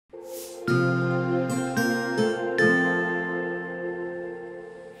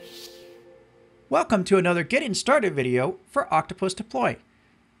Welcome to another Getting Started video for Octopus Deploy.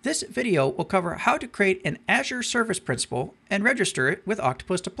 This video will cover how to create an Azure Service Principal and register it with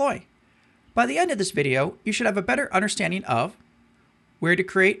Octopus Deploy. By the end of this video, you should have a better understanding of where to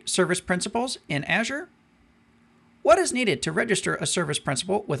create service principals in Azure, what is needed to register a service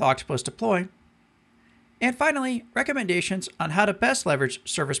principal with Octopus Deploy, and finally, recommendations on how to best leverage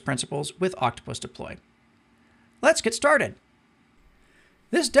service principals with Octopus Deploy. Let's get started.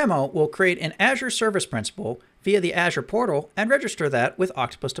 This demo will create an Azure Service Principal via the Azure Portal and register that with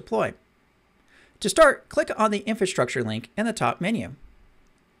Octopus Deploy. To start, click on the infrastructure link in the top menu.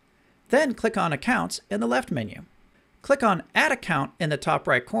 Then click on Accounts in the left menu. Click on Add Account in the top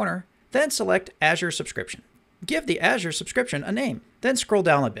right corner, then select Azure Subscription. Give the Azure subscription a name, then scroll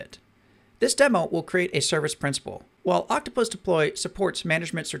down a bit. This demo will create a service principal. While Octopus Deploy supports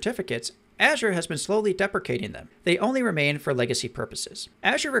management certificates, Azure has been slowly deprecating them. They only remain for legacy purposes.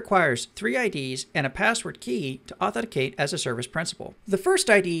 Azure requires 3 IDs and a password key to authenticate as a service principal. The first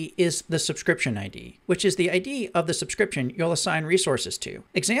ID is the subscription ID, which is the ID of the subscription you'll assign resources to.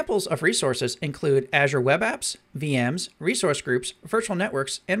 Examples of resources include Azure Web Apps, VMs, resource groups, virtual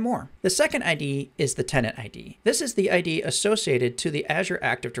networks, and more. The second ID is the tenant ID. This is the ID associated to the Azure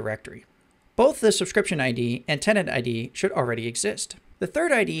Active Directory. Both the subscription ID and tenant ID should already exist. The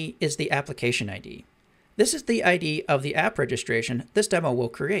third ID is the application ID. This is the ID of the app registration this demo will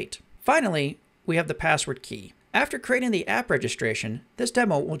create. Finally, we have the password key. After creating the app registration, this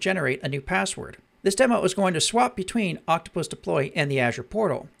demo will generate a new password. This demo is going to swap between Octopus Deploy and the Azure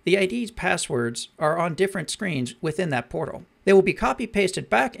Portal. The ID's passwords are on different screens within that portal. They will be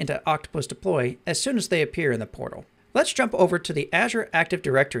copy-pasted back into Octopus Deploy as soon as they appear in the portal. Let's jump over to the Azure Active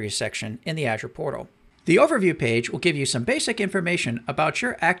Directory section in the Azure Portal. The overview page will give you some basic information about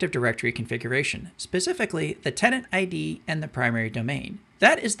your Active Directory configuration, specifically the tenant ID and the primary domain.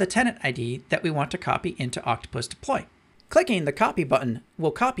 That is the tenant ID that we want to copy into Octopus Deploy. Clicking the copy button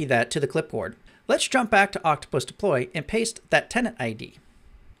will copy that to the clipboard. Let's jump back to Octopus Deploy and paste that tenant ID.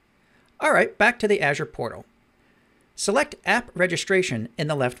 All right, back to the Azure Portal. Select App Registration in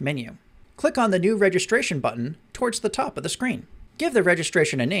the left menu. Click on the New Registration button towards the top of the screen. Give the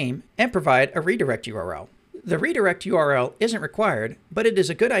registration a name and provide a redirect URL. The redirect URL isn't required, but it is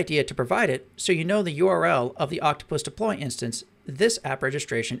a good idea to provide it so you know the URL of the Octopus Deploy instance this app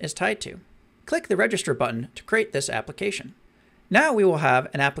registration is tied to. Click the Register button to create this application. Now we will have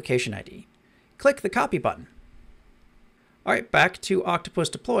an application ID. Click the Copy button. All right, back to Octopus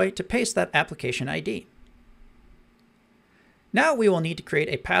Deploy to paste that application ID. Now we will need to create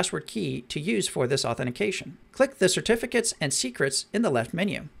a password key to use for this authentication. Click the Certificates and Secrets in the left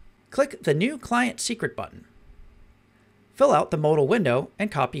menu. Click the New Client Secret button. Fill out the modal window and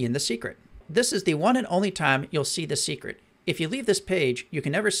copy in the secret. This is the one and only time you'll see the secret. If you leave this page, you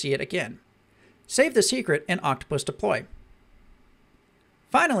can never see it again. Save the secret in Octopus Deploy.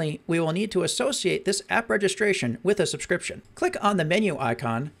 Finally, we will need to associate this app registration with a subscription. Click on the menu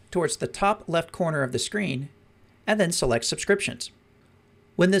icon towards the top left corner of the screen and then select Subscriptions.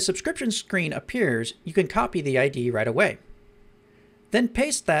 When the subscription screen appears, you can copy the ID right away. Then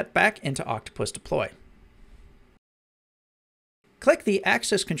paste that back into Octopus Deploy. Click the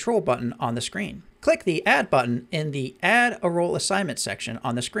Access Control button on the screen. Click the Add button in the Add a Role Assignment section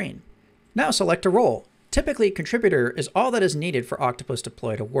on the screen. Now select a role. Typically, Contributor is all that is needed for Octopus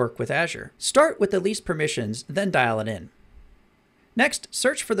Deploy to work with Azure. Start with the least permissions, then dial it in. Next,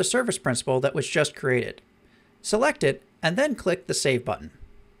 search for the service principal that was just created. Select it, and then click the Save button.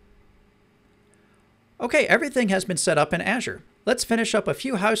 Okay, everything has been set up in Azure. Let's finish up a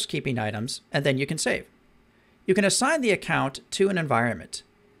few housekeeping items, and then you can save. You can assign the account to an environment.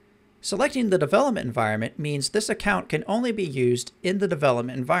 Selecting the development environment means this account can only be used in the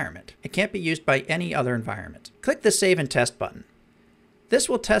development environment. It can't be used by any other environment. Click the Save and Test button. This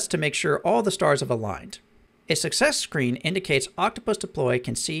will test to make sure all the stars have aligned. A success screen indicates Octopus Deploy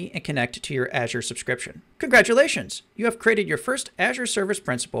can see and connect to your Azure subscription. Congratulations! You have created your first Azure Service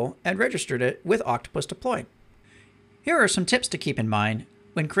Principal and registered it with Octopus Deploy. Here are some tips to keep in mind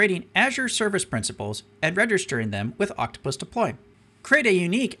when creating Azure Service Principals and registering them with Octopus Deploy. Create a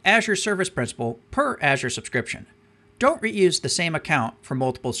unique Azure Service Principal per Azure subscription. Don't reuse the same account for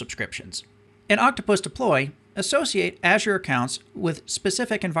multiple subscriptions. In Octopus Deploy, associate Azure accounts with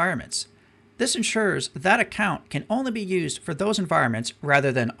specific environments. This ensures that account can only be used for those environments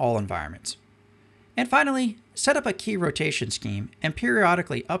rather than all environments. And finally, set up a key rotation scheme and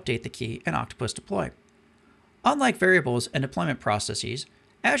periodically update the key in Octopus Deploy. Unlike variables and deployment processes,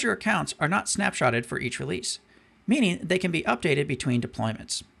 Azure accounts are not snapshotted for each release, meaning they can be updated between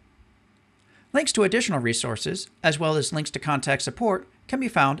deployments. Links to additional resources, as well as links to contact support, can be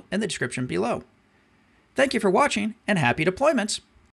found in the description below. Thank you for watching and happy deployments!